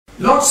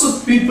Lots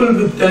of people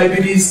with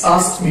diabetes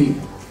ask me,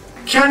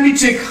 can we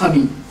take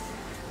honey?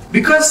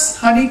 Because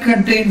honey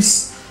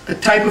contains a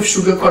type of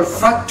sugar called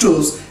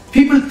fructose,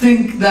 people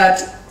think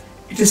that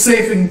it is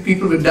safe in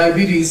people with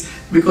diabetes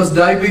because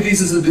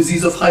diabetes is a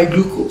disease of high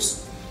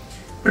glucose.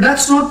 But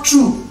that's not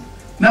true.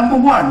 Number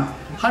one,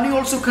 honey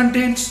also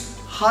contains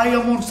high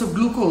amounts of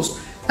glucose,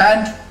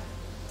 and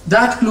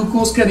that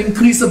glucose can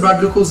increase the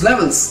blood glucose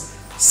levels.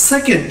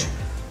 Second,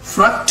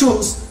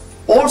 fructose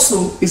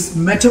also is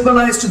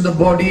metabolized in the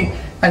body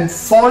and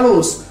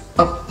follows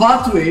a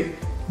pathway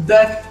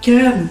that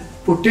can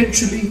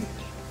potentially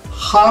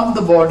harm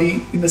the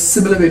body in a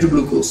similar way to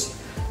glucose.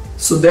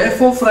 So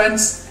therefore,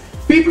 friends,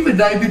 people with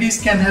diabetes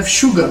can have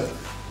sugar,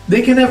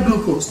 they can have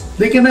glucose,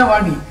 they can have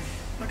honey,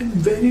 but in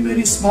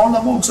very small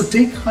amounts. So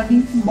take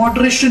honey in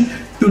moderation.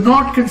 Do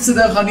not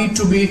consider honey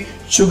to be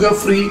sugar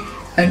free,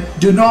 and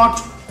do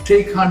not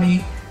take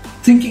honey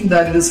thinking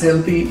that it is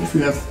healthy if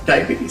you have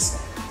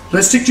diabetes.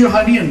 Restrict your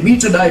honey and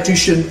meet a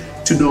dietitian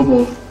to know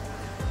more.